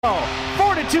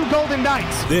2022 Golden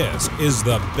Knights. This is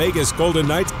the Vegas Golden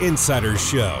Knights Insider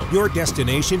Show, your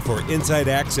destination for inside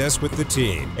access with the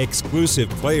team, exclusive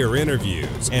player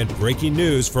interviews, and breaking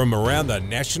news from around the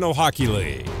National Hockey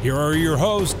League. Here are your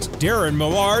hosts, Darren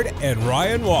Millard and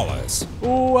Ryan Wallace.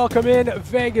 Welcome in,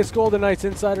 Vegas Golden Knights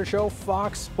Insider Show,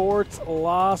 Fox Sports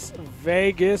Las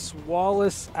Vegas.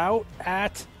 Wallace out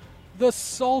at the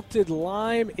Salted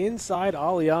Lime inside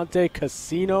Aliante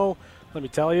Casino. Let me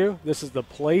tell you, this is the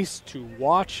place to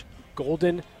watch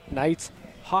Golden Knights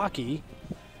hockey.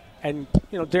 And,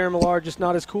 Darren Millard just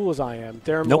not as cool as I am.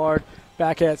 Darren Millard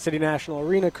back at City National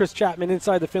Arena. Chris Chapman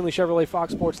inside the Finley Chevrolet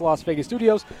Fox Sports Las Vegas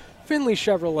studios. Finley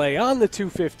Chevrolet on the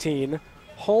 215,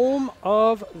 home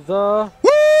of the...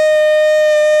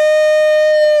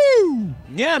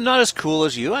 Yeah, I'm not as cool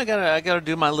as you. I gotta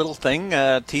do my little thing,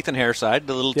 teeth and hair side,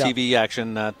 the little TV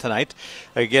action tonight.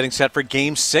 Getting set for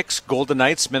Game 6, Golden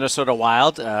Knights, Minnesota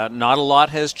Wild. Not a lot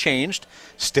has changed.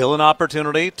 Still an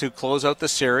opportunity to close out the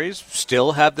series.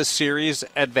 Still have the series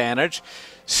advantage.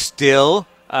 Still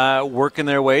working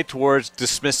their way towards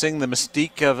dismissing the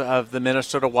mystique of the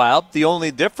Minnesota Wild. The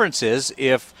only difference is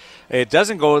if it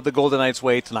doesn't go the Golden Knights'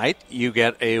 way tonight, you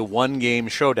get a one-game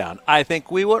showdown. I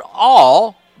think we would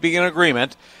all be in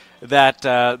agreement that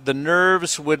the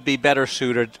nerves would be better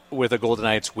suited with a Golden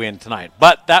Knights win tonight.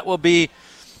 But that will be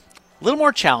a little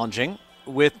more challenging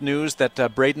with news that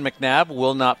Brayden McNabb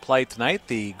will not play tonight.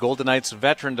 The Golden Knights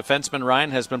veteran defenseman Ryan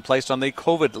has been placed on the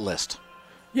COVID list.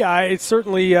 Yeah, it's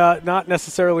certainly not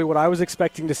necessarily what I was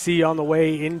expecting to see on the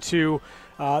way into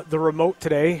the remote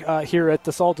today. Here at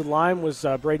the Salted Lime was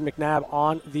Brayden McNabb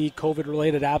on the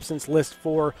COVID-related absence list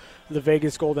for the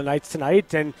Vegas Golden Knights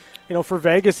tonight. And, for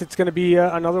Vegas, it's going to be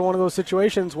another one of those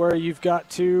situations where you've got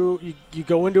to you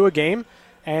go into a game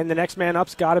and the next man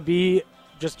up's got to be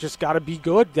just got to be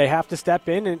good. They have to step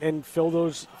in and fill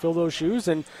those shoes.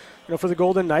 And, for the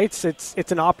Golden Knights,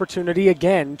 it's an opportunity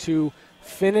again to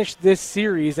finish this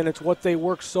series, and it's what they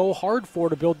work so hard for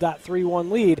to build that 3-1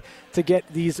 lead to get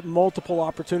these multiple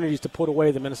opportunities to put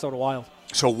away the Minnesota Wild.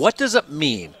 So what does it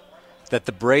mean that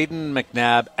the Brayden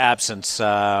McNabb absence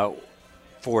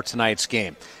for tonight's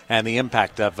game and the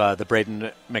impact of the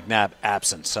Brayden McNabb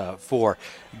absence for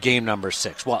game number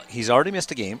 6? Well, he's already missed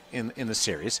a game in the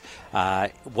series.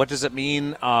 What does it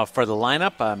mean for the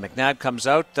lineup? McNabb comes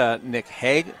out. Nick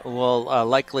Hague will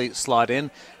likely slot in.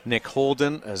 Nick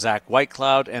Holden, Zach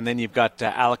Whitecloud, and then you've got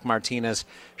Alec Martinez,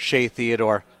 Shea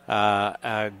Theodore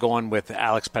going with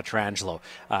Alex Pietrangelo.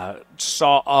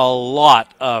 Saw a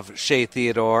lot of Shea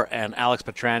Theodore and Alex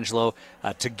Pietrangelo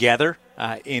together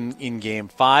in Game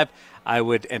 5. I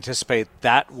would anticipate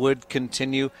that would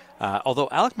continue, although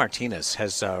Alec Martinez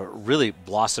has really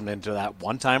blossomed into that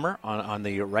one-timer on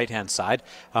the right-hand side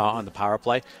on the power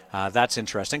play. That's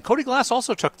interesting. Cody Glass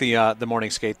also took the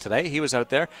morning skate today. He was out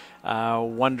there.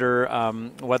 Wonder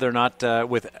whether or not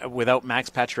without Max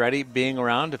Pacioretty being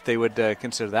around, if they would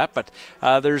consider that. But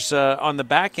there's on the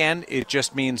back end, it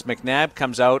just means McNabb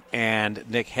comes out and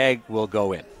Nick Hague will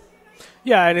go in.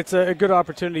 Yeah, and it's a good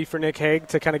opportunity for Nick Hague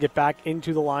to kind of get back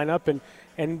into the lineup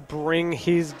and bring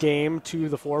his game to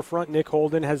the forefront. Nick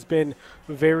Holden has been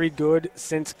very good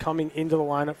since coming into the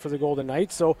lineup for the Golden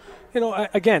Knights. So,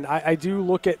 again, I do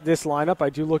look at this lineup. I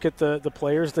do look at the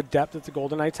players, the depth that the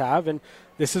Golden Knights have, and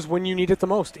this is when you need it the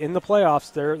most. In the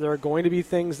playoffs, there are going to be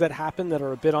things that happen that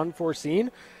are a bit unforeseen,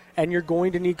 and you're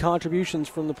going to need contributions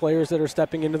from the players that are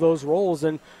stepping into those roles.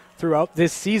 And throughout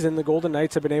this season, the Golden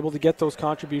Knights have been able to get those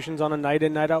contributions on a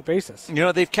night-in, night-out basis.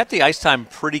 They've kept the ice time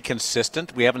pretty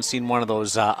consistent. We haven't seen one of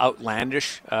those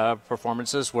outlandish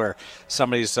performances where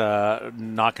somebody's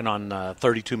knocking on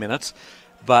 32 minutes.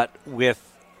 But with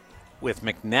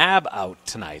McNabb out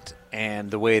tonight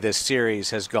and the way this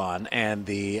series has gone and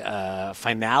the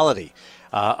finality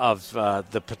of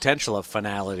the potential of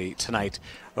finality tonight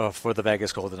for the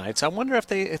Vegas Golden Knights, I wonder if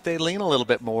they lean a little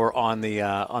bit more on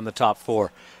the top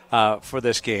four for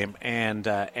this game and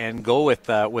go with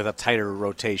a tighter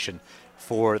rotation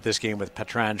for this game with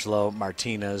Pietrangelo,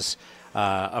 Martinez,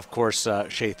 of course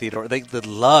Shea Theodore. They'd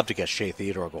love to get Shea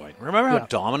Theodore going. Remember how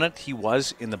dominant he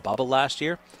was in the bubble last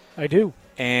year? I do.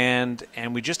 And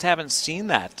we just haven't seen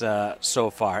that so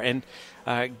far. And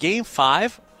Game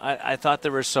 5, I thought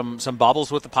there were some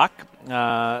bobbles with the puck.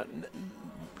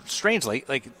 Strangely,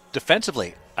 like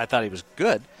defensively, I thought he was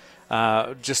good.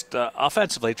 Just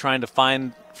offensively, trying to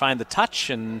find the touch,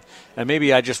 and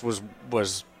maybe I just was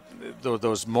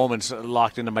those moments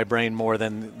locked into my brain more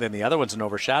than the other ones and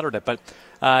overshadowed it. But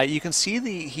you can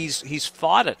see he's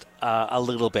fought it a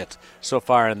little bit so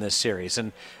far in this series,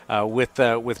 and with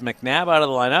McNabb out of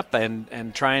the lineup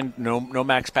and trying no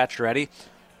Max Pacioretty,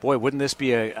 boy, wouldn't this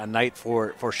be a night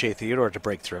for Shea Theodore to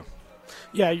break through?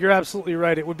 Yeah, you're absolutely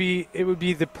right. It would be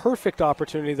the perfect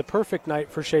opportunity, the perfect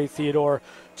night for Shea Theodore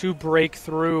to break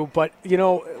through. But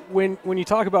when you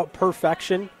talk about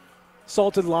perfection,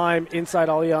 Salted Lime inside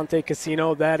Aliante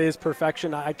Casino, that is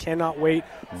perfection. I cannot wait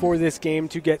for this game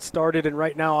to get started. And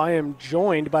right now I am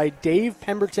joined by Dave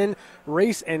Pemberton,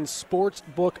 race and sports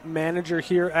book manager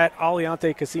here at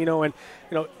Aliante Casino. And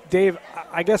Dave,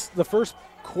 I guess the first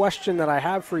question that I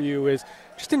have for you is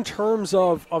just in terms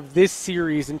of this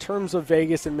series, in terms of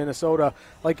Vegas and Minnesota,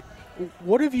 like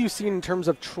what have you seen in terms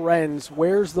of trends?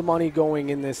 Where's the money going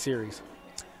in this series?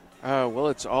 Well,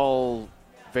 it's all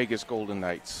Vegas Golden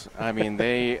Knights. I mean,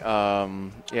 they,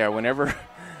 whenever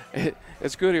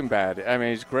it's good and bad. I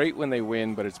mean, it's great when they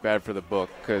win, but it's bad for the book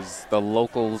because the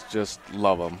locals just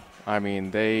love them. I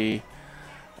mean, they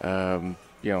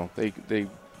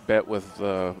bet with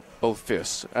both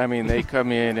fists. I mean, they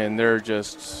come in and they're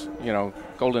just,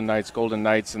 Golden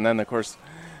Knights, and then of course,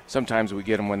 sometimes we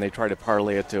get them when they try to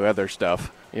parlay it to other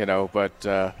stuff, But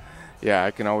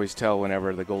I can always tell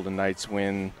whenever the Golden Knights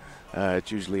win,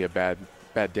 it's usually a bad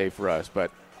day for us,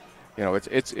 but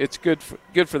it's good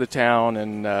for the town,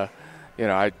 and my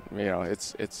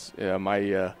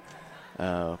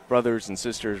brothers and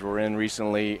sisters were in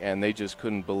recently, and they just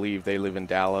couldn't believe. They live in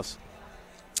Dallas,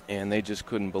 and they just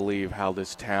couldn't believe how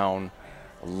this town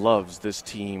loves this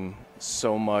team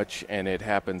so much, and it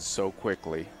happens so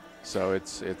quickly. So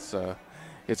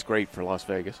it's great for Las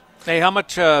Vegas. Hey, how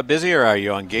much busier are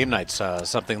you on game nights?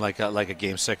 Something like a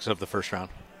Game 6 of the first round.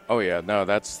 Oh yeah, no,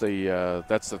 that's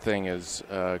the thing is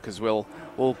because we'll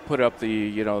put up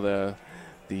the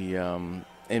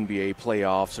NBA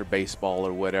playoffs or baseball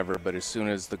or whatever, but as soon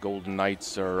as the Golden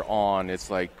Knights are on, it's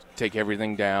like take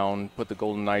everything down, put the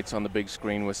Golden Knights on the big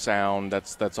screen with sound.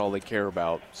 That's all they care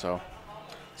about. So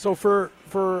for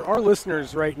our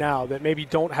listeners right now that maybe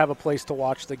don't have a place to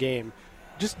watch the game,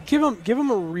 just give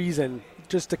them a reason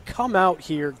just to come out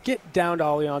here, get down to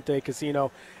Aliante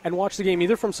Casino, and watch the game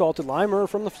either from Salted Lime or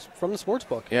from the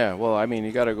sportsbook. Yeah, well, I mean,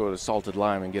 you got to go to Salted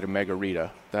Lime and get a Megarita.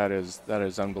 That is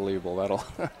unbelievable.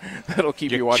 That'll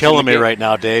keep you watching. You're killing me right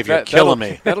now, Dave. You're killing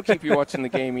me. That'll keep you watching the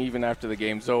game even after the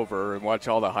game's over and watch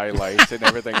all the highlights and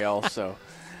everything else. So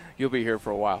you'll be here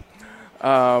for a while.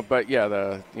 But yeah,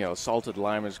 the Salted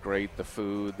Lime is great. The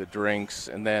food, the drinks,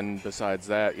 and then besides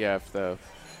that, yeah,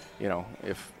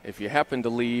 if you happen to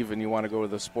leave and you want to go to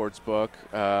the sports book,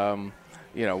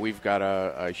 we've got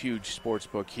a huge sports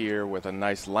book here with a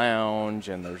nice lounge,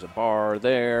 and there's a bar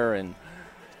there, and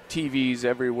TVs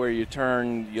everywhere you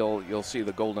turn. You'll see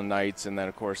the Golden Knights, and then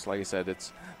of course, like I said,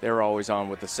 they're always on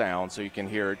with the sound, so you can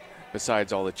hear it.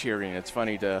 Besides all the cheering, it's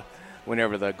funny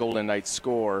whenever the Golden Knights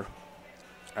score.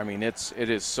 I mean, it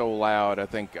is so loud. I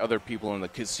think other people in the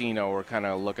casino are kind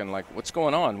of looking like, what's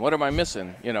going on? What am I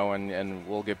missing? And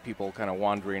we'll get people kind of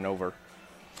wandering over.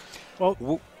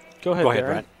 Well, go ahead,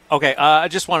 Brad. Okay, I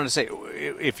just wanted to say,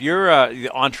 if you're the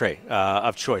entree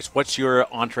of choice, what's your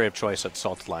entree of choice at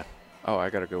Salted Lime? Oh, I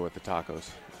got to go with the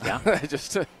tacos.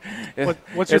 Yeah?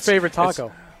 What's your favorite taco?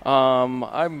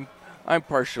 I'm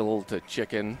partial to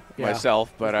chicken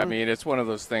myself, but I mean, it's one of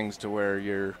those things to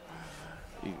where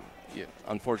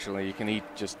unfortunately, you can eat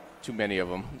just too many of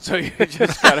them. So you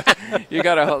just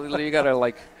gotta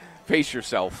like pace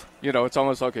yourself. It's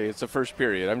almost okay. It's the first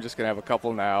period. I'm just gonna have a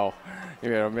couple now.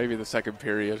 Maybe the second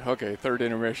period. Okay, third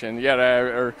intermission. Maybe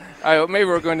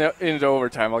we're going into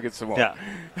overtime. I'll get some more. Yeah.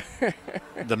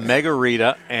 The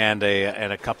Megarita and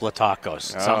a couple of tacos.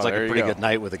 Sounds like a pretty good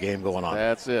night with a game going on.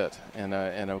 That's it. And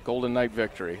a Golden Knight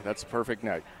victory. That's a perfect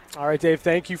night. All right, Dave,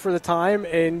 thank you for the time.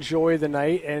 Enjoy the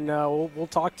night, and we'll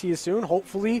talk to you soon.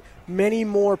 Hopefully, many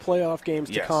more playoff games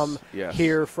to come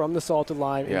here from the Salted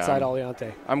Lime inside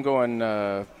Aliante. I'm going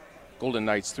Golden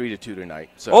Knights 3-2 tonight.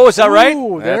 So. Is that right?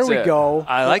 Ooh, there we go.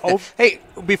 I like that. Hey,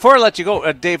 before I let you go,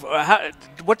 Dave,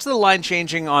 what's the line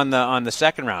changing on the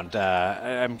second round?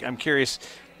 I'm curious.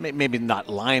 Maybe not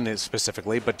line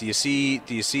specifically, but do you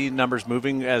see numbers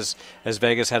moving as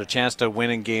Vegas had a chance to win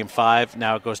in Game 5?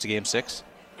 Now it goes to Game 6.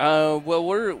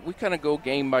 Well, we kind of go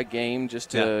game by game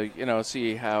just to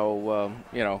see how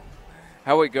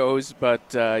how it goes. But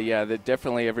that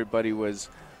definitely everybody was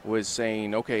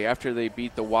saying, okay, after they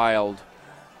beat the Wild,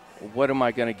 what am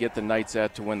I going to get the Knights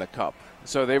at to win the Cup?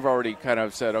 So they've already kind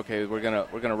of said, okay, we're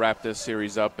gonna wrap this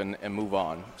series up and move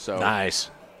on. So nice.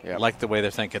 Yep. I like the way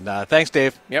they're thinking. Thanks,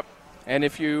 Dave. Yep. And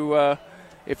if you're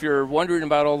wondering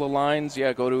about all the lines,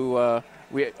 go to.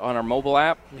 On our mobile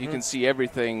app, you can see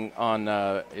everything on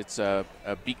it's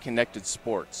Be Connected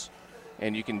Sports,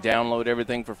 and you can download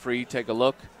everything for free. Take a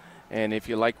look, and if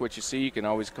you like what you see, you can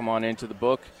always come on into the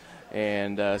book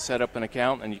and set up an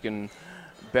account, and you can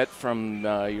bet from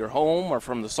your home or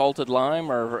from the Salted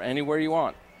Lime or anywhere you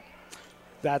want.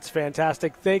 That's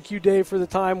fantastic. Thank you, Dave, for the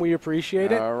time. We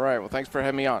appreciate it. All right. Well, thanks for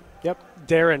having me on. Yep.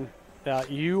 Darren,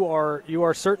 you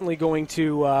are certainly going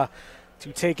to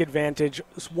take advantage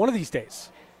one of these days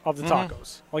of the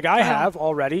tacos. Like I have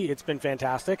already. It's been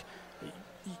fantastic.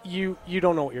 You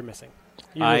don't know what you're missing.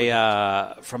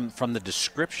 From the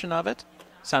description of it,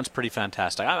 sounds pretty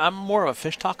fantastic. I'm more of a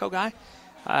fish taco guy.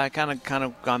 I kind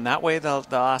of gone that way the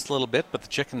last little bit, but the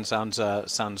chicken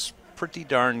sounds pretty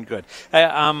darn good.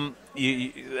 You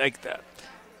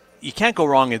can't go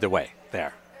wrong either way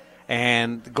there.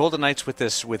 And the Golden Knights with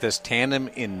this tandem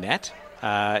in net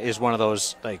is one of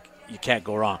those, like, you can't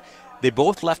go wrong. They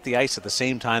both left the ice at the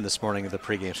same time this morning of the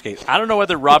pregame skate. I don't know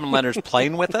whether Robin Lehner's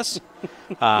playing with us,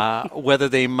 whether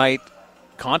they might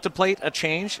contemplate a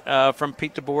change from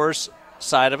Pete DeBoer's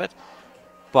side of it,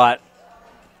 but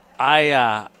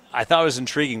I thought it was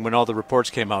intriguing when all the reports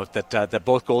came out that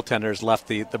both goaltenders left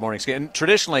the morning skate. And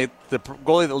traditionally, the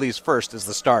goalie that leaves first is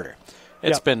the starter.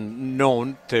 It's been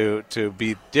known to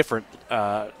be different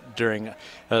during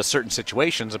certain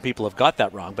situations, and people have got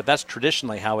that wrong. But that's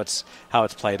traditionally how it's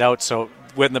played out. So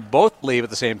when they both leave at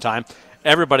the same time,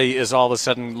 everybody is all of a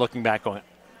sudden looking back, going,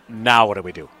 "Now what do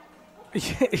we do?"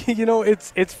 You know,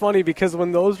 it's funny because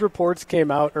when those reports came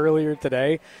out earlier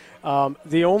today,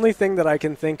 the only thing that I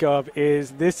can think of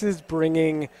is this is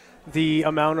bringing the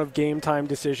amount of game time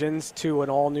decisions to an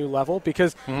all new level,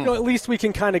 because you know, at least we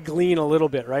can kind of glean a little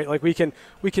bit, right? Like we can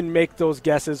make those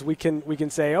guesses. We can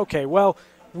say, okay, well,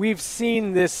 we've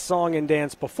seen this song and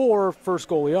dance before. First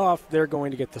goalie off, they're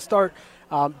going to get the start.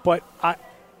 But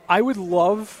I would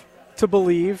love to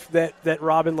believe that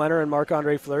Robin Lehner and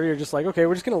Marc-Andre Fleury are just like, okay,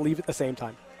 we're just going to leave at the same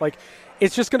time. Like,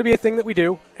 it's just going to be a thing that we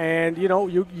do, and you know,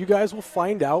 you guys will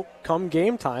find out come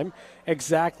game time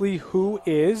exactly who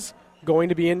is going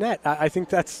to be in net. I think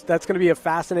that's going to be a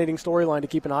fascinating storyline to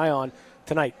keep an eye on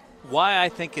tonight. Why I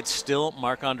think it's still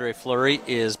Marc-Andre Fleury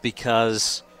is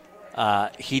because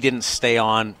he didn't stay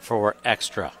on for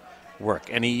extra work,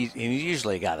 and he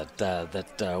usually got it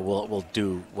that will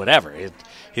do whatever.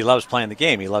 He loves playing the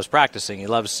game. He loves practicing. He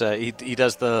loves he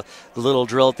does the little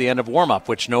drill at the end of warm up,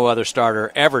 which no other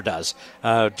starter ever does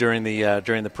during the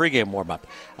pregame warm up.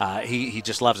 He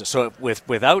just loves it. So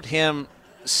without him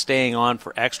staying on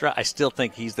for extra, I still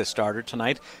think he's the starter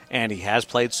tonight, and he has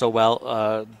played so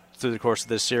well through the course of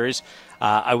this series.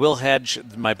 I will hedge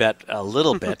my bet a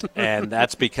little bit, and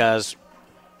that's because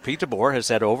Pete DeBoer has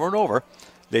said over and over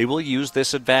they will use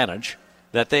this advantage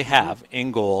that they have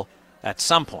in goal at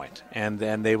some point, and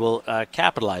then they will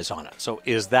capitalize on it. So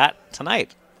is that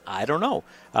tonight? I don't know.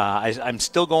 I'm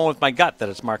still going with my gut that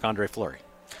it's Marc-Andre Fleury.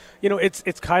 You know, it's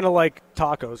kind of like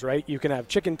tacos, right? You can have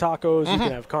chicken tacos, you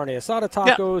can have carne asada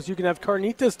tacos, you can have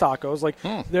carnitas tacos. Like,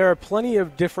 there are plenty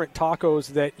of different tacos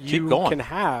that you can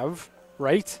have,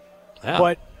 right? Yeah.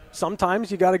 But sometimes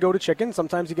you got to go to chicken,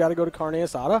 sometimes you got to go to carne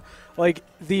asada. Like,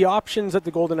 the options that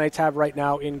the Golden Knights have right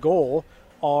now in goal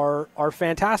are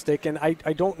fantastic, and I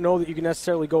don't know that you can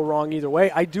necessarily go wrong either way.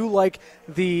 I do like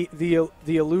the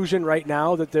illusion right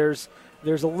now that there's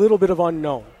a little bit of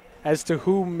unknown as to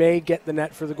who may get the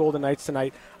net for the Golden Knights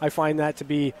tonight. I find that to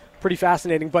be pretty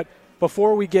fascinating. But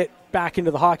before we get back into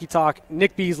the hockey talk,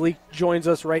 Nick Beasley joins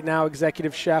us right now,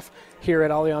 executive chef here at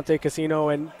Aliante Casino.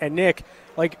 And Nick,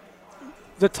 like,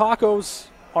 the tacos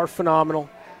are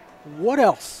phenomenal. What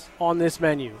else on this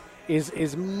menu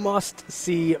is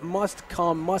must-see,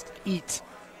 must-come, must-eat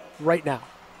right now?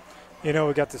 You know,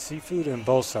 we got the seafood and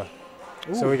bolsa.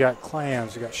 Ooh. So we got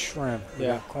clams, we got shrimp, we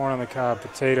got corn on the cob,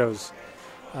 potatoes.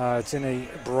 It's in a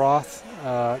broth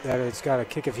that it's got a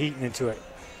kick of heat into it.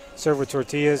 Served with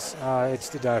tortillas, it's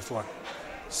to die for.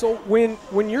 So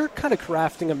when you're kind of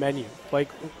crafting a menu, like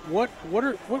what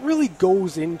really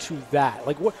goes into that?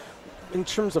 Like, what in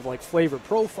terms of like flavor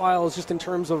profiles, just in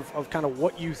terms of kind of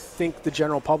what you think the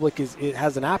general public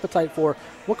has an appetite for,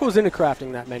 what goes into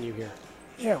crafting that menu here?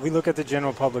 Yeah, we look at the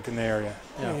general public in the area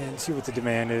and see what the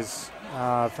demand is.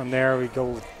 From there, we go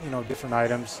with different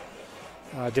items.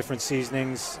 Different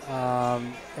seasonings,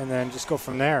 and then just go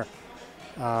from there.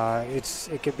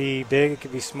 It could be big, it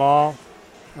could be small.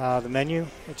 The menu,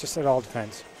 it all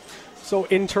depends. So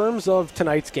in terms of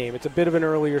tonight's game, it's a bit of an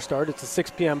earlier start. It's a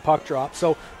 6 p.m. puck drop.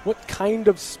 So what kind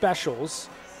of specials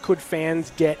could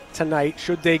fans get tonight?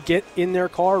 Should they get in their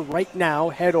car right now,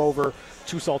 head over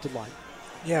to Salted Lime?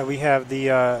 Yeah, we have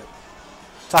the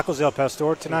Tacos El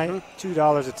Pastor tonight,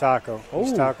 $2 a taco.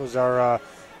 These tacos are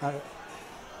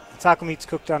taco meat's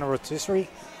cooked on a rotisserie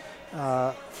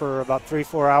for about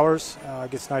 3-4 hours.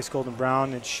 It gets nice golden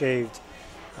brown. It's shaved.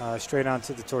 straight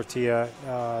onto the tortilla,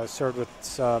 served with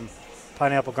some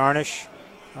pineapple garnish.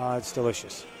 It's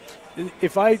delicious.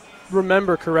 If I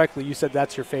remember correctly, you said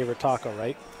that's your favorite taco,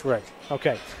 right? Correct.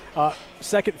 Okay.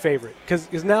 Second favorite,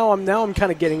 because now I'm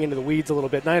kind of getting into the weeds a little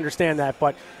bit, and I understand that.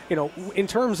 But in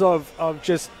terms of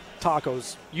just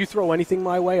tacos, you throw anything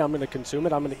my way, I'm going to consume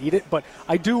it. I'm going to eat it. But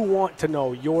I do want to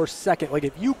know your second. Like,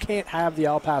 if you can't have the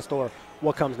Al Pastor,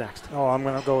 what comes next? Oh, I'm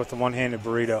going to go with the one-handed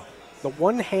burrito. The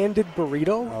one-handed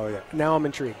burrito? Oh, yeah. Now I'm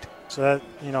intrigued. So that,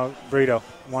 burrito,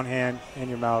 one hand in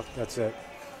your mouth, that's it.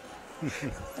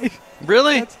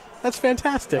 Really? That's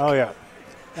fantastic. Oh, yeah.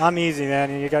 I'm easy,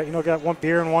 man. You got one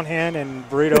beer in one hand and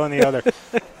burrito in the other.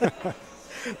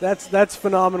 That's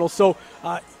phenomenal. So,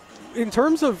 in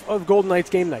terms of Golden Knights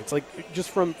game nights, like just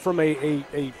from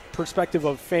a perspective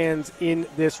of fans in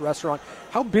this restaurant,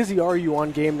 how busy are you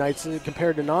on game nights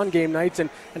compared to non-game nights, and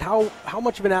how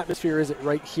much of an atmosphere is it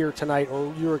right here tonight,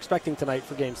 or you're expecting tonight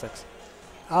for Game 6?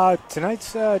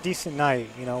 Tonight's a decent night.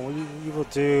 We will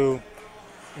do,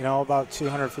 about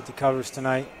 250 covers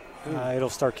tonight. It'll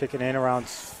start kicking in around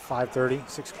 5:30,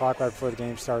 6 o'clock right before the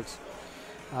game starts.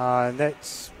 And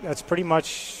that's pretty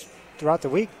much throughout the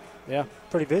week. Yeah.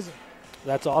 Pretty busy.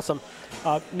 That's awesome.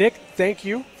 Nick, thank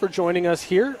you for joining us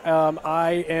here.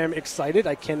 I am excited.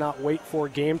 I cannot wait for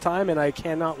game time, and I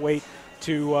cannot wait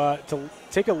to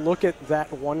take a look at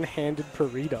that one-handed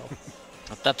burrito.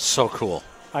 That's so cool.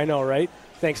 I know, right?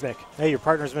 Thanks, Nick. Hey, your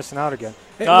partner's missing out again.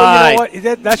 Hey, well, you know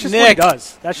what? That's just Nick. what he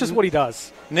does. That's just what he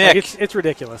does. Nick. Like, it's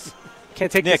ridiculous.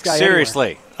 Can't take Nick, this guy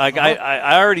seriously. anywhere. Like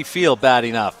I already feel bad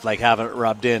enough, like having it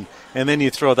rubbed in, and then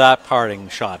you throw that parting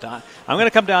shot. I'm going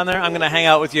to come down there. I'm going to hang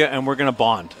out with you, and we're going to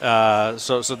bond.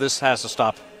 So this has to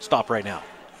stop right now.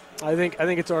 I think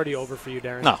it's already over for you,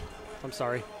 Darren. No, I'm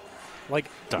sorry. Like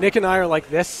Darn. Nick and I are like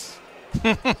this.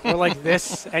 We're like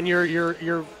this, and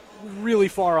you're really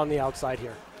far on the outside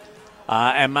here.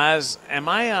 Am I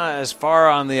as far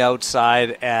on the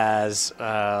outside as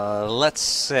let's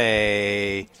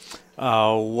say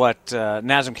what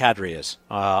Nazem Kadri is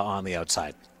on the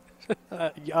outside?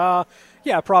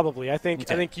 Yeah, probably. I think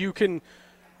Okay. you can.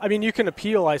 I mean, you can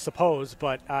appeal, I suppose,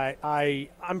 but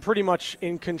I'm pretty much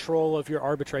in control of your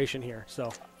arbitration here.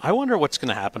 So I wonder what's going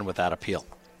to happen with that appeal.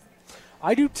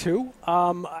 I do too.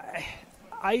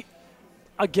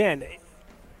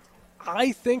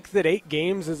 I think that 8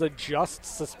 games is a just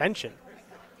suspension.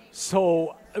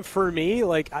 So for me,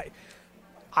 like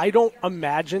I don't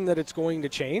imagine that it's going to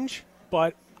change,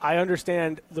 but I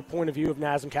understand the point of view of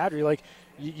Nazem Kadri. Like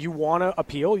you want to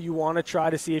appeal, you want to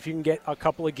try to see if you can get a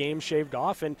couple of games shaved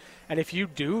off, and if you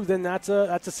do, then that's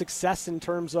a success in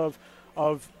terms of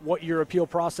what your appeal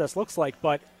process looks like.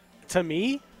 But to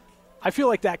me, I feel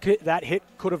like that hit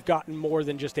could have gotten more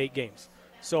than just 8 games.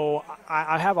 So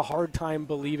I have a hard time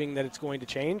believing that it's going to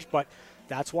change, but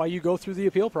that's why you go through the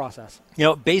appeal process.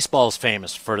 Baseball's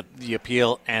famous for the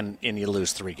appeal, and you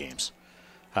lose 3 games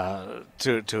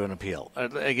to an appeal.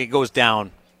 It goes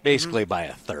down basically by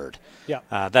a third. Yeah.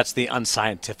 That's the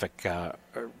unscientific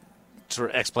sort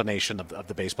of explanation of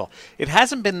the baseball. It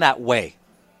hasn't been that way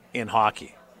in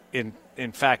hockey.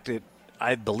 In fact,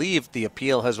 I believe the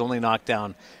appeal has only knocked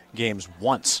down games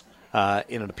once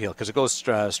in an appeal, because it goes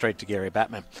straight to Gary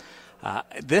Bettman.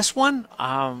 This one,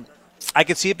 I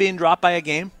could see it being dropped by a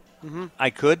game. Mm-hmm. I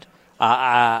could.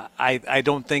 I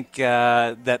don't think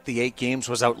that the 8 games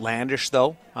was outlandish,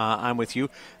 though. I'm with you.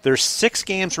 There's 6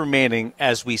 games remaining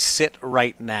as we sit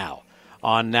right now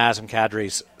on Nazem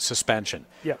Kadri's suspension,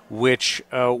 which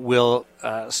will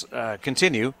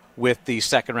continue with the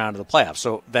second round of the playoffs.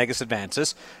 So Vegas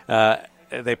advances.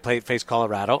 They face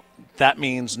Colorado. That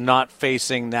means not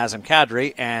facing Nazem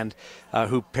Kadri, and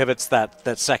who pivots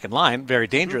that second line, very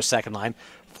dangerous second line,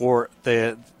 for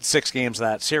the 6 games of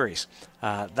that series.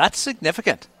 That's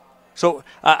significant. So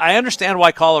I understand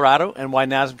why Colorado and why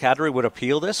Nazem Kadri would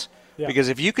appeal this, because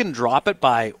if you can drop it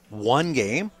by 1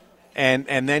 game,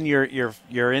 and then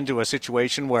you're into a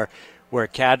situation where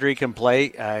Kadri can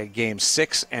play games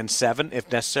 6 and 7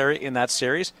 if necessary in that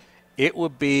series, it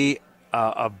would be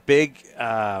a big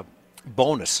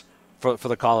bonus for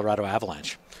the Colorado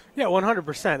Avalanche. Yeah,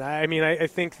 100%. I mean, I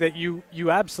think that you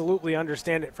absolutely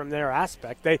understand it from their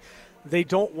aspect. They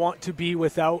don't want to be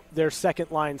without their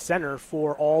second-line center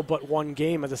for all but 1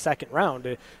 game of the second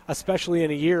round, especially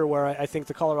in a year where I think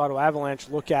the Colorado Avalanche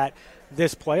look at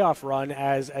this playoff run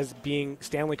as being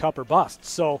Stanley Cup or bust.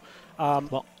 So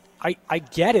I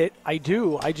get it. I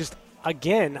do. I just,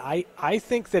 again, I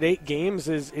think that 8 games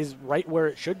is right where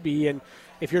it should be. And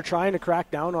if you're trying to crack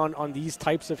down on these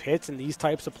types of hits and these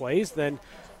types of plays, then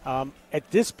at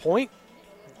this point,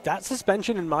 that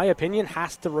suspension, in my opinion,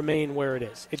 has to remain where it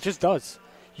is. It just does.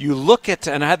 You look at,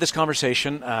 and I had this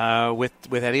conversation with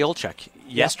Eddie Olczyk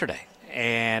yesterday,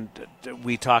 and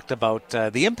we talked about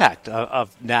the impact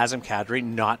of Nazem Kadri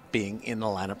not being in the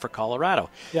lineup for Colorado.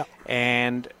 Yeah.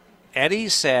 And Eddie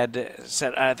said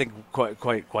I think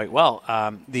quite well.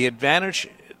 The advantage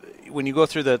when you go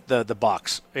through the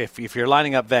box, if you're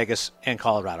lining up Vegas and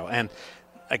Colorado, and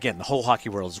again, the whole hockey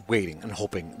world is waiting and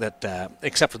hoping that,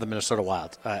 except for the Minnesota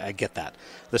Wild, I get that.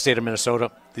 The state of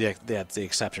Minnesota, that's the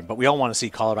exception. But we all want to see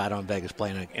Colorado and Vegas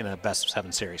play in a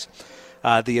best-of-7 series.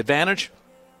 The advantage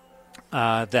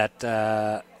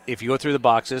that if you go through the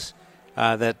boxes,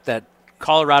 that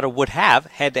Colorado would have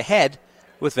head-to-head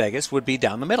with Vegas would be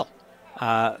down the middle.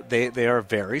 They are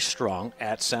very strong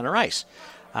at center ice.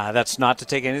 That's not to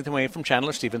take anything away from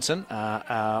Chandler Stevenson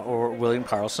or William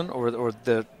Karlsson or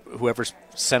the whoever's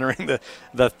centering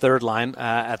the third line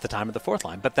at the time of the fourth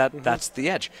line. But that's the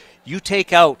edge. You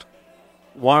take out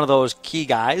one of those key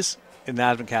guys in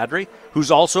Nazem Kadri,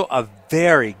 who's also a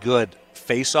very good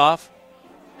face-off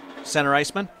center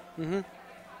iceman. Mm-hmm.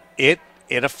 It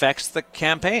affects the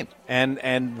campaign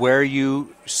and where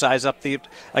you size up the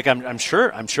I'm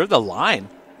sure the line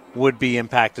would be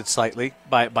impacted slightly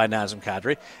by Nazem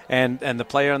Kadri and the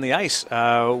player on the ice,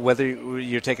 whether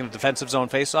you're taking a defensive zone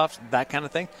faceoff, that kind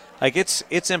of thing. It's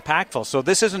impactful. So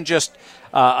this isn't just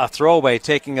a throwaway,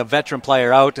 taking a veteran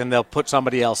player out and they'll put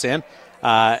somebody else in.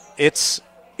 The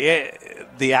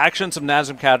actions of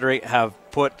Nazem Kadri have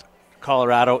put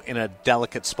Colorado in a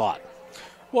delicate spot.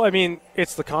 Well, I mean,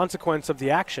 it's the consequence of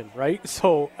the action, right?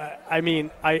 So, I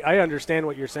understand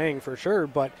what you're saying for sure,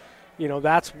 but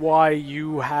that's why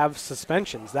you have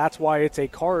suspensions. That's why it's a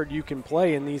card you can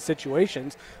play in these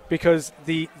situations, because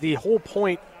the whole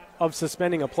point of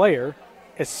suspending a player,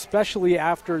 especially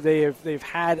after they've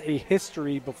had a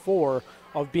history before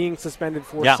of being suspended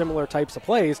for similar types of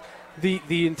plays,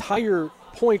 the entire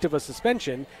point of a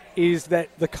suspension is that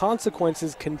the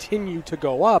consequences continue to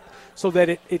go up so that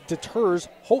it deters,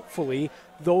 hopefully,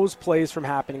 those plays from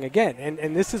happening again.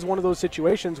 And this is one of those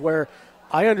situations where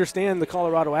I understand the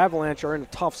Colorado Avalanche are in a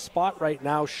tough spot right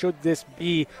now should this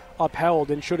be upheld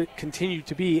and should it continue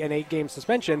to be an 8-game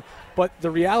suspension. But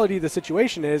the reality of the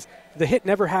situation is the hit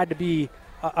never had to be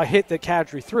a hit that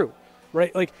Kadri threw,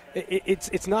 right?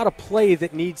 It's not a play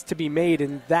that needs to be made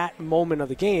in that moment of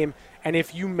the game. And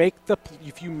if you make the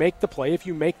play, if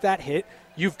you make that hit,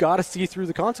 you've got to see through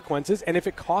the consequences. And if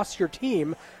it costs your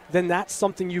team, then that's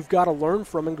something you've got to learn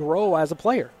from and grow as a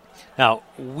player. Now,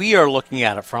 we are looking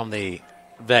at it from the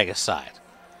Vegas side.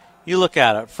 You look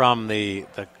at it from the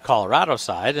Colorado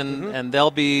side, and they'll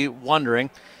be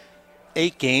wondering,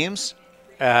 8 games,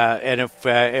 and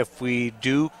if we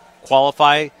do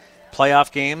qualify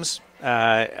playoff games,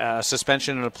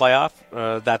 suspension in a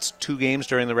playoff, that's 2 games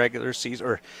during the regular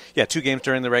season, 2 games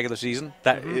during the regular season.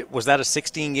 Was that a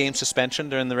 16-game suspension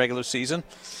during the regular season?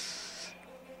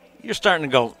 You're starting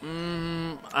to go,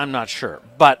 I'm not sure.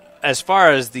 But as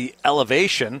far as the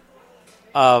elevation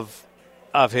of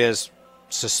his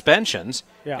suspensions,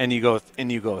 and you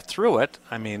go through it,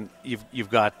 I mean, you've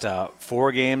got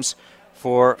 4 games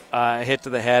for a hit to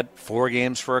the head, 4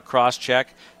 games for a cross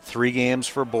check, 3 games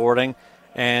for boarding,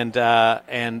 and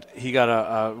he got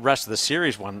a rest of the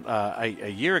series one a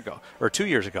year ago or 2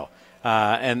 years ago,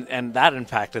 and that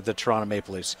impacted the Toronto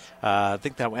Maple Leafs. I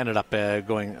think that ended up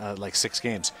going 6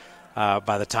 games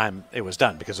by the time it was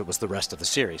done because it was the rest of the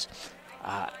series.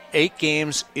 8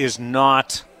 games is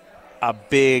not a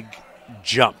big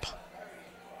jump.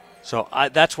 So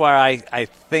that's why I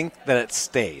think that it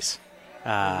stays.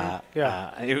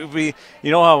 It would be,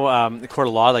 how the court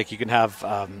of law, you can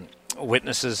have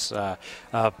witnesses,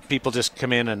 people just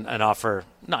come in and offer,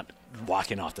 not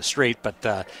walking off the street,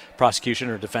 but prosecution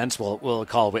or defense will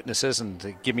call witnesses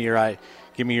and give me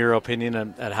your opinion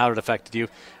and how it affected you.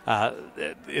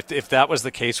 If that was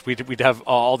the case, we'd have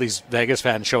all these Vegas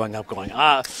fans showing up going,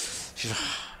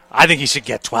 I think he should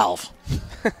get 12.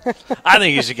 I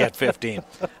think he should get 15.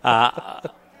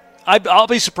 I'll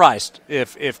be surprised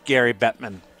if Gary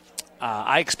Bettman,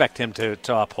 I expect him to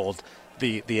uphold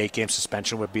the 8-game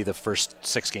suspension would be the first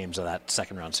 6 games of that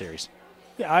second-round series.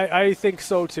 Yeah, I think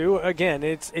so, too. Again,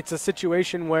 it's a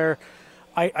situation where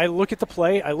I look at the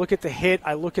play, I look at the hit,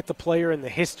 I look at the player and the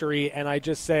history, and I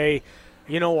just say,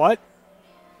 you know what?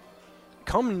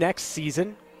 Come next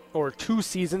season, or 2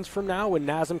 seasons from now when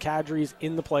Nazem Kadri is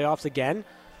in the playoffs again,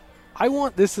 I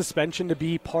want this suspension to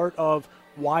be part of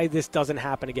why this doesn't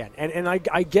happen again. And I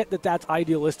get that that's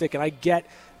idealistic, and I get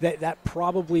that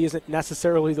probably isn't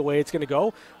necessarily the way it's going to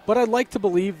go, but I'd like to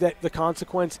believe that the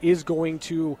consequence is going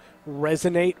to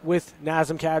resonate with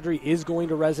Nazem Kadri, is going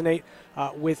to resonate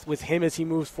with him as he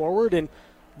moves forward, and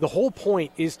the whole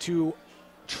point is to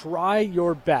try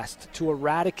your best to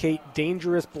eradicate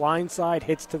dangerous blindside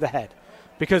hits to the head,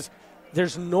 because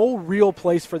there's no real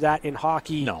place for that in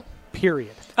hockey. No.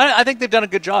 Period. I think they've done a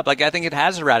good job. Like, I think it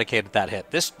has eradicated that hit.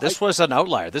 This was an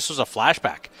outlier. This was a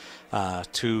flashback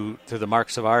to the Marc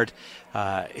Savard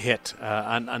hit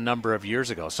a number of years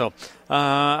ago. So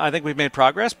I think we've made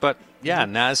progress. But yeah,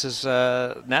 Naz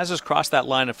has crossed that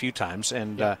line a few times,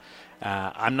 and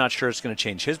I'm not sure it's going to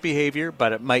change his behavior,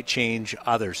 but it might change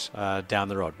others down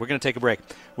the road. We're going to take a break.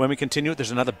 When we continue,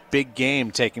 there's another big game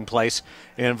taking place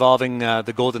involving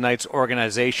the Golden Knights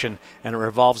organization, and it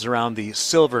revolves around the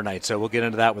Silver Knights. So we'll get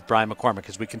into that with Brian McCormick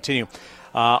as we continue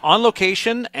on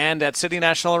location and at City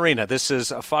National Arena. This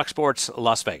is Fox Sports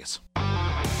Las Vegas.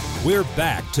 We're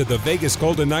back to the Vegas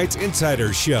Golden Knights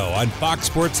Insider Show on Fox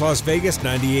Sports Las Vegas,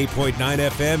 98.9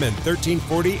 FM and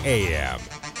 1340 AM.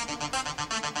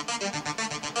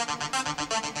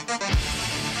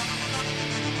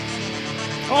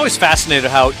 I'm always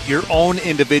fascinated how your own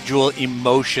individual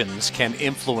emotions can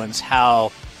influence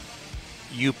how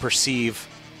you perceive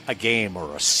a game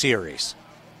or a series.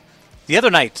 The other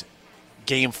night,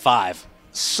 Game 5,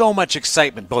 so much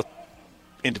excitement, both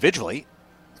individually,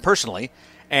 personally,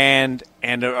 and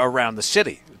around the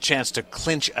city. A chance to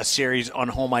clinch a series on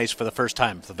home ice for the first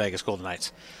time for the Vegas Golden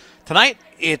Knights. Tonight,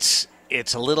 it's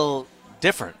a little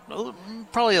different.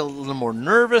 Probably a little more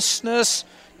nervousness.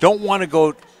 Don't want to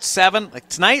go 7. Like,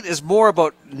 tonight is more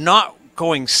about not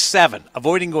going 7,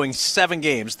 avoiding going 7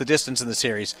 games, the distance in the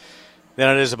series,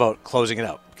 than it is about closing it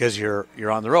out, because you're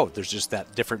on the road. There's just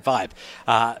that different vibe.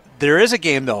 There is a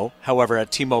game, though, however,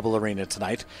 at T-Mobile Arena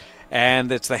tonight,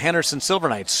 and it's the Henderson Silver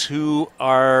Knights, who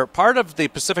are part of the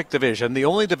Pacific Division, the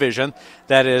only division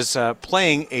that is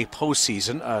playing a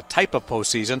postseason, a type of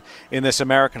postseason in this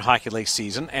American Hockey League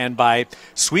season. And by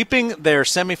sweeping their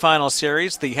semifinal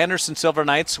series, the Henderson Silver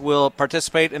Knights will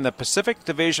participate in the Pacific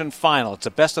Division Final. It's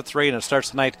a best of 3, and it starts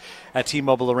tonight at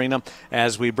T-Mobile Arena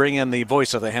as we bring in the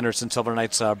voice of the Henderson Silver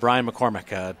Knights, Brian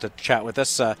McCormick, to chat with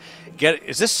us.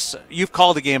 You've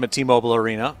called a game at T-Mobile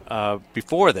Arena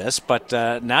before this, but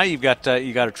now you got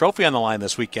a trophy on the line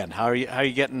this weekend. How are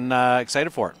you getting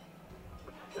excited for it?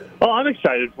 Well, I'm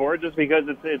excited for it just because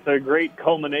it's a great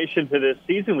culmination to this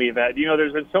season we've had. You know,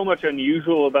 there's been so much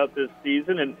unusual about this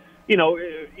season, and you know,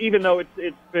 even though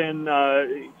it's been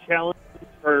challenging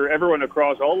for everyone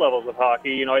across all levels of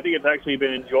hockey, you know, I think it's actually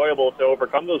been enjoyable to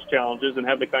overcome those challenges and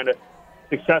have the kind of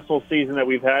successful season that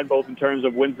we've had, both in terms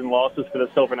of wins and losses for the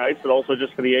Silver Knights, but also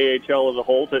just for the AHL as a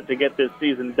whole to get this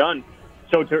season done.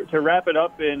 So to wrap it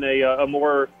up in a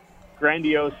more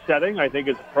grandiose setting, I think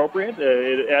is appropriate.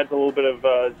 It adds a little bit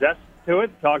of zest to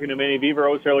it. Talking to Manny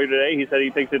Viveros earlier today, he said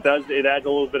he thinks it does. It adds a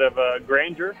little bit of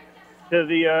grandeur to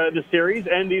the series.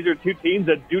 And these are two teams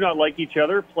that do not like each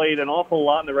other, played an awful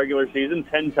lot in the regular season,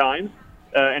 10 times.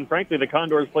 And frankly, the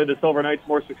Condors played the Silver Knights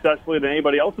more successfully than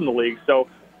anybody else in the league. So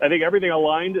I think everything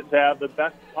aligned to have the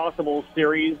best possible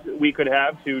series we could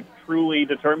have to truly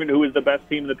determine who is the best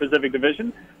team in the Pacific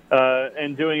Division.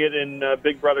 And doing it in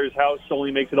Big Brother's house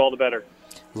only makes it all the better.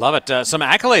 Love it. Some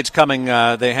accolades coming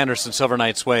the Henderson Silver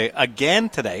Knights' way again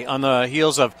today on the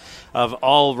heels of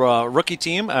all rookie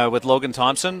team with Logan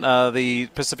Thompson. The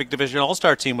Pacific Division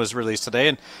All-Star team was released today,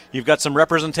 and you've got some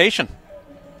representation.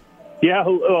 Yeah,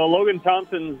 Logan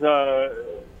Thompson's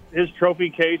his trophy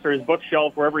case or his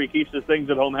bookshelf, wherever he keeps his things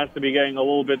at home, has to be getting a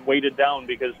little bit weighted down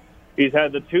because he's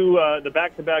had the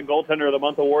back-to-back Goaltender of the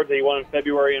Month awards that he won in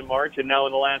February and March, and now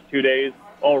in the last 2 days,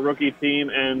 all-rookie team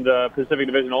and Pacific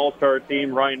Division All-Star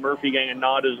team, Ryan Murphy getting a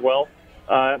nod as well.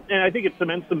 And I think it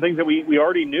cements some things that we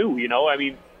already knew, you know. I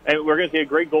mean, and we're going to see a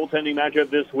great goaltending matchup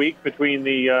this week between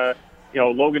the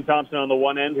Logan Thompson on the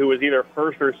one end, who was either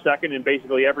first or second in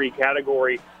basically every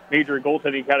category, major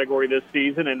goaltending category this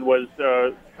season, and was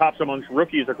tops amongst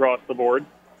rookies across the board.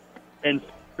 And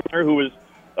who was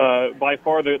by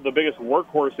far the biggest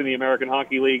workhorse in the American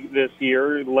Hockey League this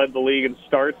year, led the league in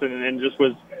starts and just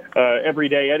was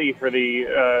everyday Eddie for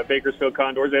the Bakersfield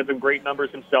Condors. He had some great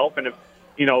numbers himself, and if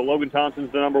Logan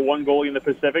Thompson's the number one goalie in the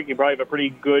Pacific, you probably have a pretty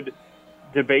good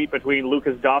debate between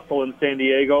Lucas Dostal in San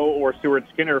Diego or Stuart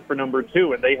Skinner for number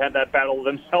 2, and they had that battle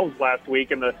themselves last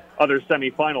week in the other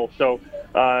semifinals. So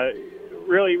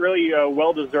really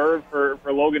well-deserved for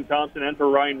Logan Thompson and for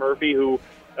Ryan Murphy, who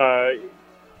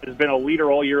has been a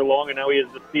leader all year long, and now he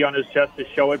has the C on his chest to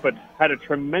show it, but had a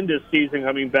tremendous season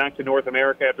coming back to North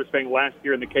America after spending last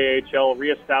year in the KHL,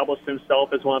 reestablished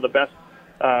himself as one of the best,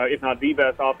 if not the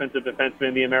best, offensive defenseman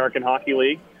in the American Hockey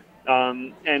League.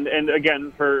 And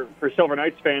again, for Silver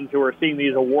Knights fans who are seeing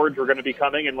these awards are going to be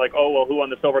coming and like, oh, well, who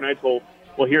on the Silver Knights will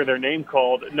hear their name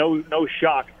called? No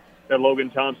shock that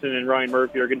Logan Thompson and Ryan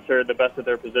Murphy are considered the best at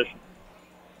their position.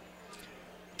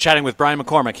 Chatting with Brian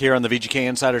McCormick here on the VGK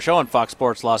Insider Show on Fox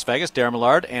Sports Las Vegas, Darren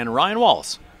Millard and Ryan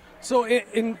Wallace. So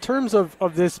in terms of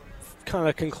this kind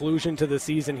of conclusion to the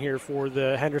season here for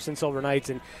the Henderson Silver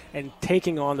Knights and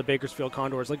taking on the Bakersfield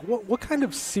Condors, like what kind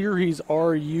of series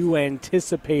are you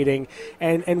anticipating,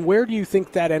 and where do you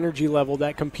think that energy level,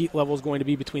 that compete level is going to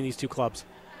be between these two clubs?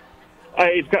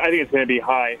 I think it's going to be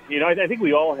high. I think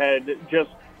we all had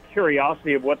just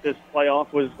curiosity of what this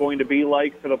playoff was going to be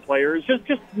like for the players,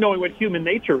 just knowing what human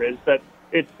nature is, that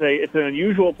it's an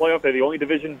unusual playoff. They're the only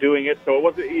division doing it,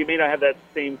 so you may not have that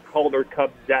same Calder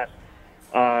Cup zest.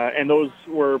 And those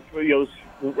were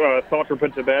thoughts were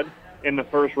put to bed in the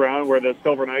first round, where the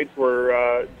Silver Knights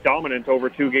were dominant over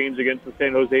 2 games against the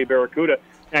San Jose Barracuda.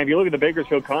 And if you look at the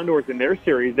Bakersfield Condors in their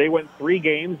series, they went 3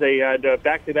 games. They had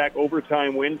back-to-back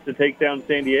overtime wins to take down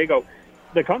San Diego.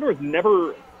 The Condors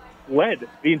never led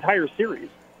the entire series.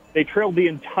 They trailed the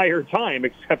entire time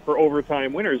except for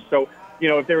overtime winners. So,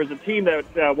 if there was a team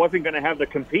that wasn't going to have the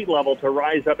compete level to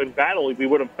rise up and battle, we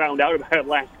would have found out about it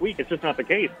last week. It's just not the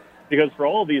case, because for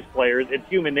all of these players, it's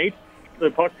human nature. The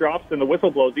puck drops and the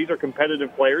whistle blows. These are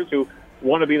competitive players who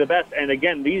want to be the best. And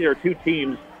again, these are 2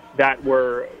 teams that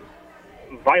were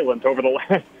violent over the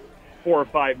last 4 or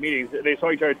 5 meetings. They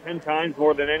saw each other 10 times,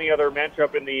 more than any other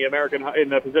matchup in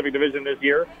the Pacific Division this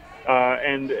year.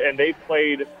 And they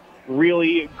played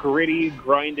really gritty,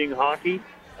 grinding hockey.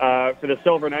 For the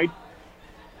Silver Knights,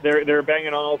 they're banging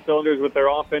on all cylinders with their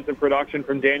offensive production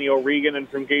from Danny O'Regan and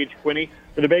from Gage Quinney.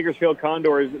 For the Bakersfield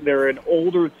Condors, they're an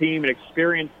older team, an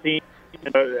experienced team.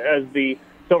 As the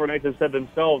Silver Knights have said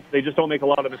themselves, they just don't make a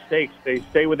lot of mistakes. They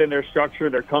stay within their structure.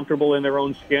 They're comfortable in their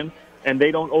own skin, and they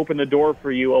don't open the door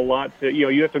for you a lot.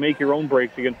 You have to make your own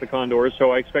breaks against the Condors.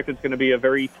 So I expect it's going to be a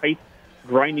very tight,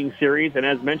 grinding series. And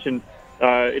as mentioned,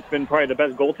 it's been probably the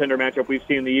best goaltender matchup we've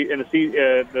seen in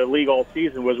the league all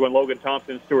season, was when Logan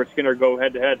Thompson and Stuart Skinner go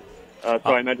head-to-head. So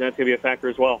I imagine that's going to be a factor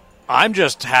as well. I'm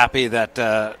just happy that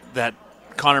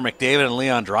Connor McDavid and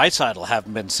Leon Draisaitl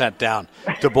haven't been sent down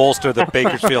to bolster the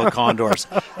Bakersfield Condors.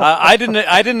 I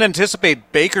didn't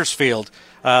anticipate Bakersfield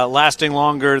lasting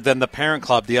longer than the parent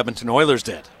club, the Edmonton Oilers,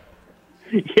 did.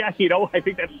 Yeah, I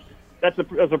think that's a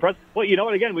press. Well,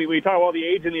 and again, we talk about the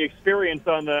age and the experience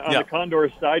on the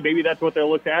Condors side. Maybe that's what they'll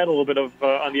look to add a little bit of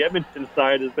on the Edmonton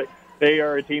side, is that they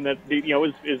are a team that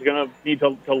is going to need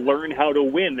to learn how to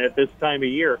win at this time of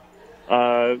year.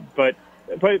 But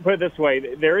put it this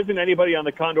way, there isn't anybody on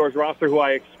the Condors roster who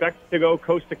I expect to go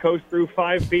coast to coast through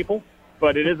 5 people,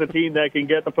 but it is a team that can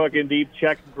get the puck in deep,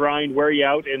 check, grind, wear you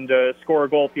out, and score a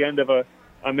goal at the end of a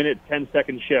minute,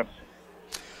 10-second shift.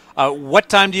 What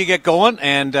time do you get going,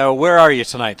 and where are you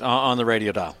tonight on the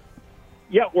radio dial?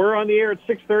 Yeah, we're on the air at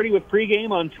 6:30 with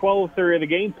pregame on 12:30 of the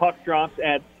game. Puck drops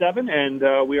at 7,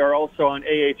 and we are also on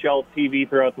AHL TV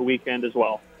throughout the weekend as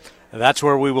well. That's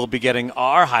where we will be getting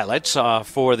our highlights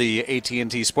for the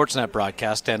AT&T Sportsnet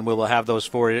broadcast, and we will have those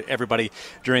for everybody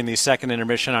during the second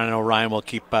intermission. I know Ryan will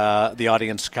keep the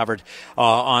audience covered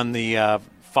on the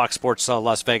Fox Sports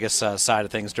Las Vegas side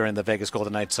of things during the Vegas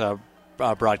Golden Knights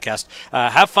broadcast.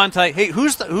 Have fun tonight. Hey,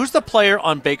 who's the player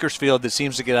on Bakersfield that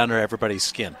seems to get under everybody's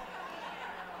skin?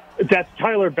 That's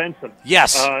Tyler Benson.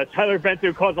 Yes. Tyler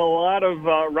Benson caused a lot of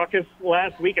ruckus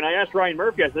last week, and I asked Ryan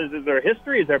Murphy, I said, is there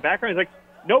history? Is there background? He's like,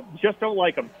 nope, just don't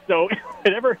like him. So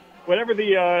whatever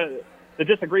the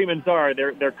disagreements are,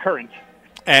 they're current.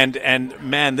 And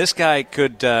man, this guy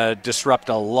could disrupt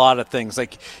a lot of things.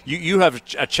 Like you have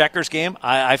a checkers game.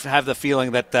 I have the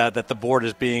feeling that the board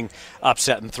is being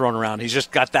upset and thrown around. He's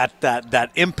just got that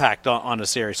impact on a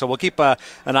series. So we'll keep an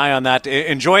eye on that.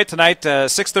 Enjoy it tonight.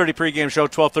 6:30 pregame show,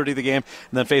 12:30 the game,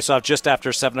 and then face off just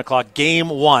after 7 o'clock. Game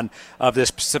 1 of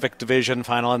this Pacific Division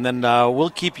final, and then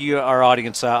we'll keep our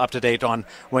audience up to date on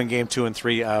when Game 2 and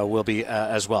 3 will be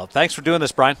as well. Thanks for doing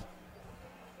this, Brian.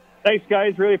 Thanks,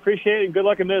 guys. Really appreciate it. And good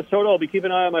luck in Minnesota. I'll be keeping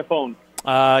an eye on my phone.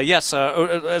 Yes,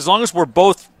 as long as we're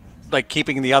both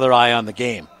keeping the other eye on the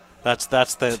game. That's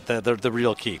the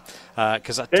real key.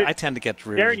 Because I tend to get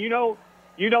really. Darren,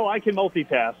 you know I can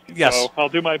multitask. Yes, so I'll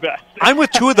do my best. I'm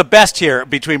with 2 of the best here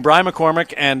between Brian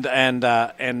McCormick and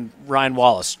Ryan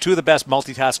Wallace. 2 of the best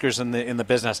multitaskers in the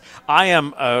business. I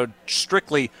am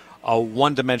strictly a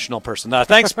one-dimensional person.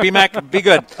 Thanks, BMAC. Be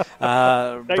good.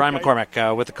 Brian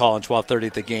McCormick with the call on 12:30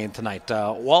 at the game tonight.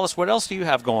 Wallace, what else do you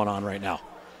have going on right now?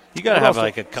 You got to have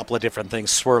a couple of different things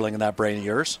swirling in that brain of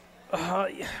yours.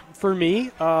 For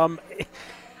me,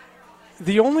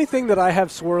 the only thing that I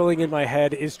have swirling in my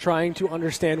head is trying to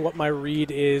understand what my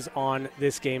read is on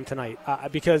this game tonight.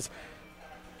 Because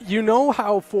you know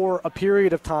how for a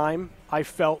period of time I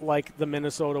felt like the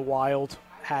Minnesota Wild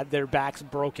had their backs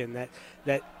broken,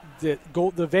 that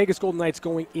the Vegas Golden Knights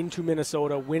going into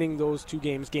Minnesota, winning those 2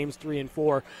 games, games 3 and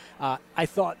 4, I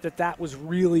thought that was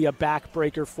really a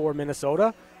backbreaker for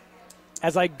Minnesota.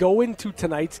 As I go into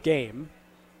tonight's game,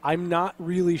 I'm not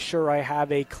really sure I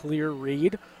have a clear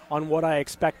read on what I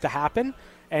expect to happen,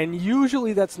 and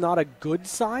usually that's not a good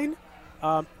sign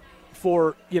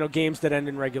for games that end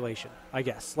in regulation, I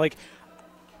guess. Like,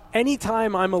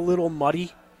 anytime I'm a little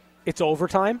muddy, it's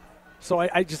overtime. So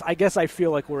I guess I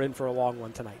feel like we're in for a long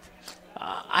one tonight.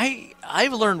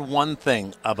 I've learned one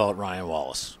thing about Ryan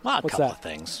Wallace. Well, a couple of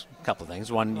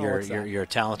things. One, you're a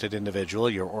talented individual.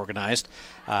 You're organized.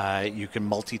 You can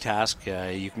multitask.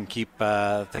 You can keep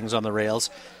things on the rails.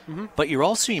 Mm-hmm. But you're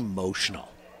also emotional.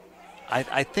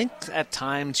 I think at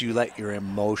times you let your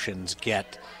emotions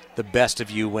get the best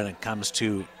of you when it comes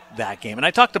to that game. And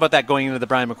I talked about that going into the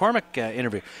Brian McCormick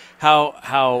interview,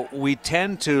 how we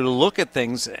tend to look at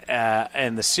things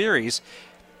in the series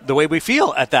the way we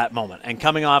feel at that moment. And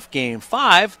coming off Game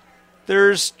 5,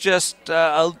 there's just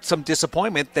some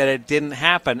disappointment that it didn't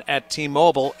happen at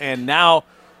T-Mobile, and now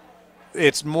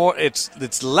it's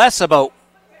less about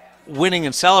winning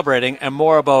and celebrating and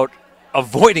more about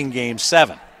avoiding Game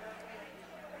 7.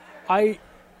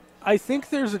 I think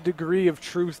there's a degree of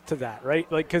truth to that, right?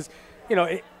 Like, because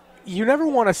you never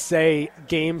want to say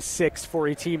Game 6 for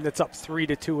a team that's up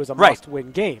 3-2 is a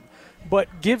must-win game.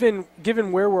 But given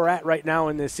where we're at right now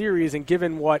in this series, and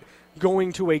given what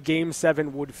going to a Game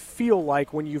 7 would feel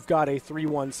like when you've got a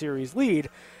 3-1 series lead,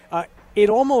 it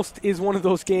almost is one of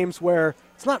those games where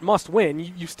it's not must-win.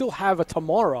 You still have a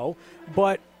tomorrow,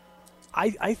 but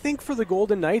I think for the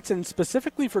Golden Knights, and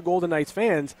specifically for Golden Knights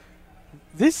fans,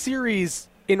 this series,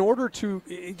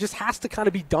 it just has to kind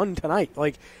of be done tonight.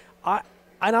 Like,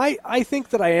 I think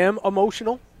that I am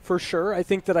emotional, for sure. I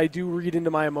think that I do read into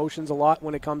my emotions a lot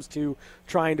when it comes to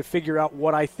trying to figure out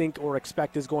what I think or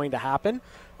expect is going to happen.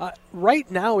 Right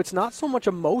now, it's not so much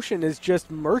emotion as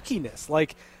just murkiness.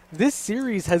 Like, this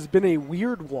series has been a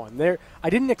weird one. I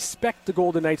didn't expect the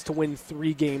Golden Knights to win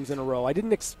 3 games in a row. I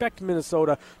didn't expect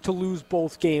Minnesota to lose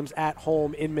both games at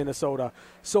home in Minnesota.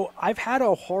 So I've had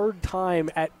a hard time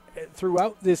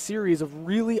throughout this series of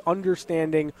really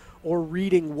understanding or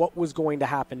reading what was going to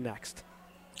happen next.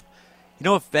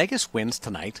 If Vegas wins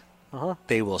tonight,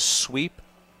 they will sweep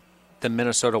the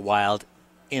Minnesota Wild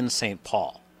in St.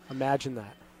 Paul. Imagine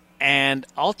that. And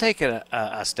I'll take it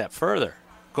a step further.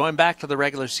 Going back to the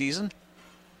regular season,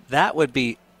 that would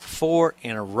be 4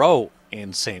 in a row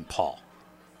in St. Paul.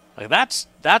 Like,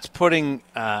 that's putting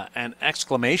an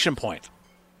exclamation point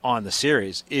on the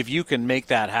series if you can make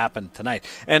that happen tonight.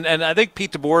 And I think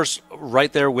Pete DeBoer's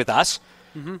right there with us.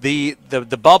 Mm-hmm.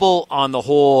 The bubble on the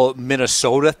whole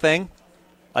Minnesota thing,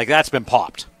 like, that's been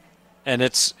popped, and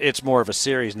it's more of a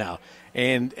series now,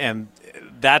 and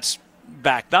that's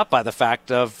backed up by the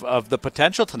fact of the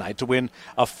potential tonight to win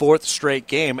a 4th straight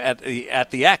game at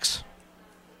the X.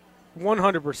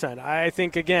 100%. I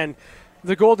think, again,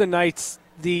 the Golden Knights,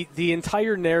 the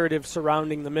entire narrative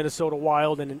surrounding the Minnesota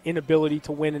Wild and an inability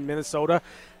to win in Minnesota,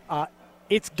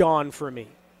 it's gone for me.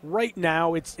 Right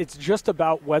now, it's just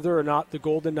about whether or not the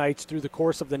Golden Knights, through the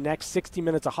course of the next 60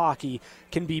 minutes of hockey,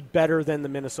 can be better than the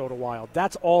Minnesota Wild.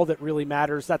 That's all that really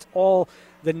matters. That's all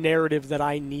the narrative that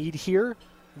I need here.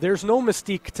 There's no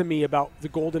mystique to me about the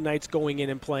Golden Knights going in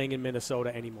and playing in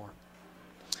Minnesota anymore.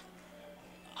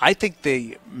 I think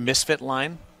the misfit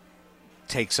line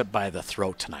takes it by the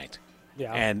throat tonight.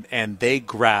 Yeah. And they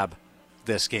grab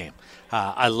this game.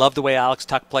 I love the way Alex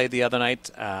Tuch played the other night.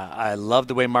 I love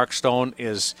the way Mark Stone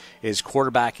is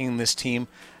quarterbacking this team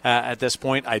at this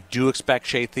point. I do expect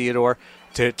Shea Theodore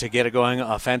to get it going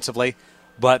offensively.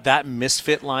 But that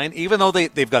misfit line, even though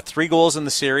they've got 3 goals in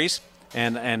the series,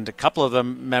 and a couple of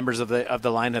them members of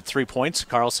the line had 3 points,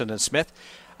 Carlson and Smith,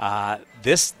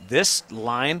 this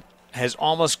line has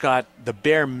almost got the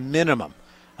bare minimum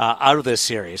out of this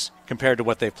series compared to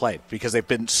what they've played, because they've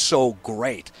been so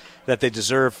great that they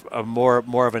deserve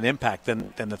more of an impact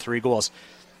than the 3 goals.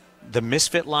 The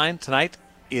misfit line tonight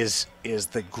is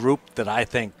the group that I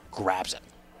think grabs it.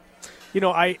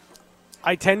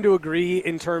 I tend to agree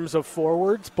in terms of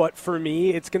forwards, but for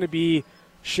me, it's going to be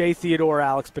Shea Theodore,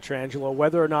 Alex Pietrangelo.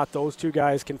 Whether or not those 2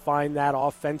 guys can find that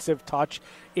offensive touch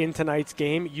in tonight's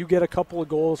game, you get a couple of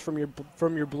goals from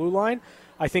your blue line,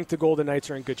 I think the Golden Knights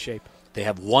are in good shape. They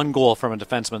have 1 goal from a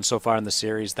defenseman so far in the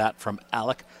series, that from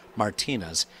Alec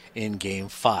Martinez in Game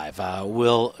 5.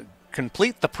 We'll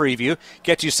complete the preview,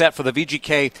 get you set for the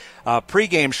VGK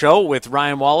pregame show with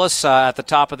Ryan Wallace at the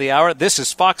top of the hour. This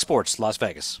is Fox Sports Las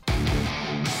Vegas.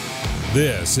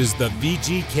 This is the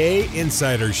VGK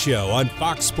Insider Show on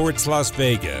Fox Sports Las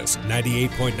Vegas,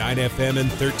 98.9 FM and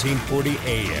 1340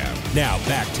 AM. Now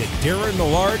back to Darren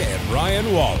Millard and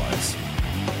Ryan Wallace.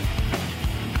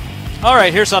 All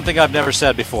right, here's something I've never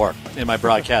said before in my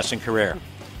broadcasting career.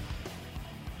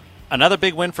 Another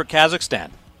big win for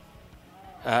Kazakhstan.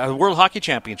 World Hockey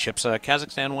Championships,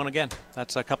 Kazakhstan won again.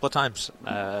 That's a couple of times.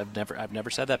 I've never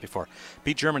said that before.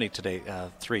 Beat Germany today,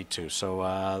 3-2.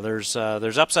 So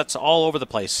there's upsets all over the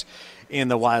place in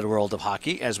the wide world of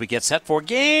hockey as we get set for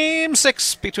Game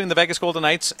 6 between the Vegas Golden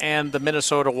Knights and the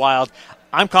Minnesota Wild.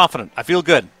 I'm confident. I feel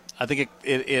good. I think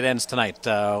it ends tonight.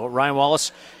 Ryan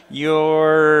Wallace,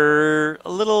 you're a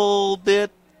little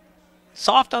bit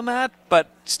soft on that,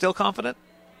 but still confident?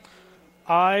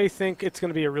 I think it's going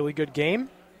to be a really good game,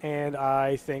 and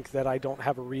I think that I don't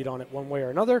have a read on it one way or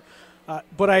another.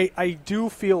 But I do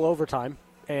feel overtime,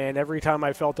 and every time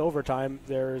I felt overtime,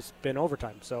 there's been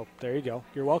overtime. So there you go.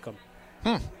 You're welcome.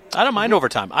 I don't mind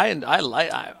overtime.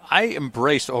 I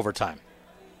embrace overtime.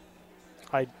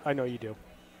 I know you do.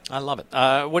 I love it.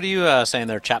 What are you saying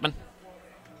there, Chapman?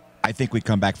 I think we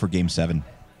come back for Game 7.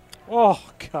 Oh,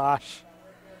 gosh.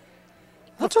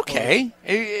 That's okay.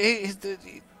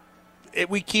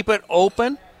 We keep it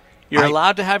open. You're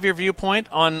allowed to have your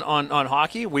viewpoint on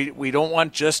hockey. We don't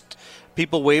want just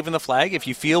people waving the flag. If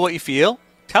you feel what you feel,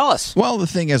 tell us. Well, the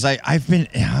thing is, I've been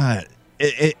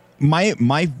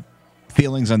my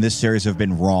feelings on this series have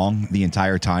been wrong the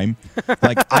entire time.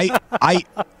 Like I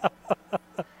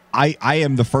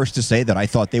am the first to say that I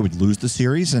thought they would lose the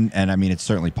series, and I mean it's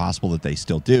certainly possible that they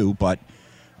still do. But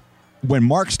when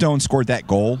Mark Stone scored that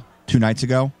goal 2 nights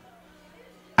ago,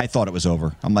 I thought it was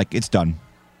over. I'm like, it's done.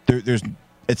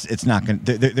 It's not going.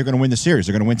 They're going to win the series.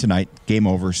 They're going to win tonight. Game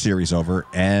over. Series over.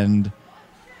 And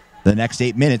the next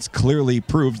 8 minutes clearly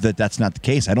proved that that's not the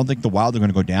case. I don't think the Wild are going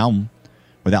to go down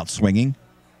without swinging,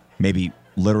 maybe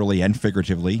literally and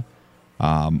figuratively.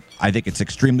 I think it's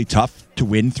extremely tough to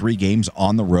win 3 games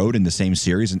on the road in the same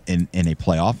series in a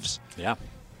playoffs. Yeah.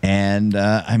 And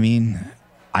I mean,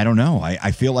 I don't know. I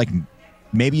feel like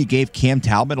maybe you gave Cam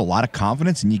Talbot a lot of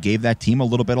confidence and you gave that team a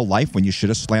little bit of life when you should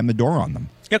have slammed the door on them.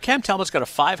 You know, Cam Talbot's got a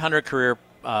 500 career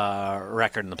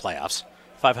record in the playoffs,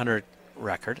 500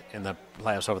 record in the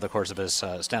playoffs over the course of his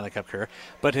Stanley Cup career.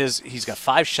 But he's got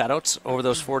 5 shutouts over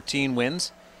those 14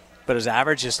 wins, but his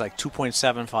average is like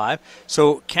 2.75.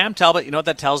 So Cam Talbot, you know what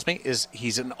that tells me, is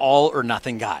he's an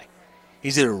all-or-nothing guy.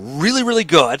 He's either really, really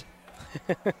good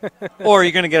or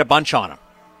you're going to get a bunch on him.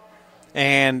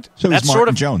 And so that's he's Martin sort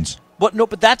of Jones. But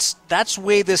that's the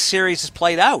way this series has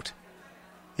played out.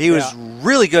 He was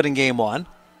really good in Game 1,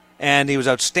 and he was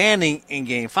outstanding in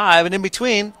Game 5, and in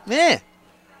between,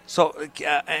 So,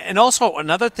 and also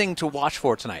another thing to watch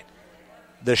for tonight,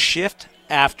 the shift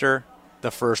after the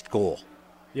first goal.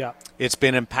 Yeah. It's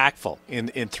been impactful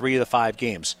in 3 of the 5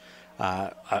 games.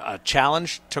 A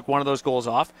challenge took one of those goals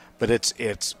off, but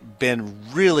it's been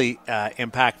really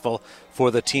impactful for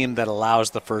the team that allows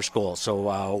the first goal.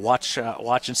 So watch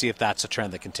and see if that's a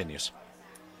trend that continues.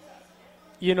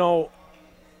 You know,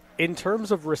 in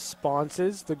terms of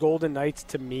responses, the Golden Knights,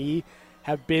 to me,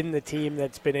 have been the team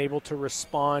that's been able to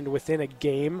respond within a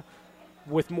game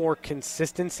with more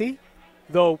consistency,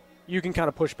 though you can kind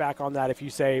of push back on that if you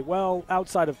say, well,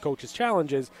 outside of coaches'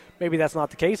 challenges, maybe that's not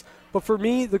the case. But for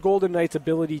me, the Golden Knights'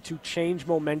 ability to change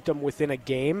momentum within a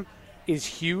game is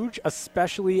huge,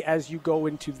 especially as you go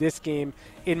into this game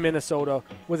in Minnesota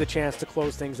with a chance to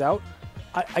close things out.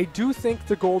 I do think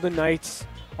the Golden Knights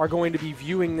are going to be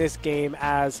viewing this game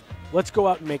as, let's go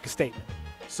out and make a statement.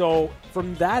 So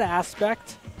from that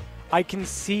aspect, I can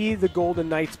see the Golden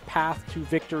Knights' path to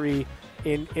victory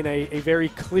in a very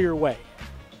clear way.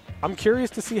 I'm curious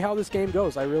to see how this game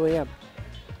goes. I really am.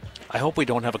 I hope we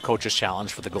don't have a coach's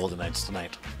challenge for the Golden Knights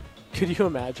tonight. Could you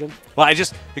imagine? Well,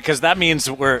 because that means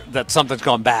that something's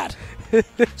gone bad.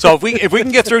 So if we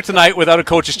can get through tonight without a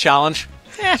coach's challenge,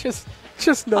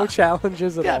 just no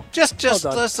challenges at all. Just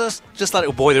let it.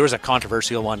 Oh boy, there was a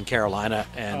controversial one in Carolina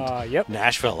and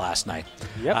Nashville last night.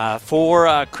 Yep.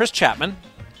 For Chris Chapman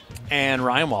and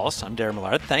Ryan Wallace, I'm Darren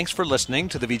Millard. Thanks for listening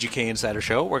to the VGK Insider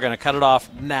Show. We're going to cut it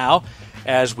off now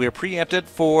as we're preempted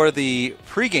for the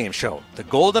pregame show. The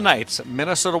Golden Knights,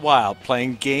 Minnesota Wild,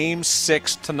 playing Game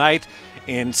 6 tonight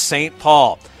in St.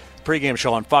 Paul. Pregame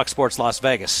show on Fox Sports Las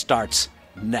Vegas starts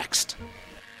next.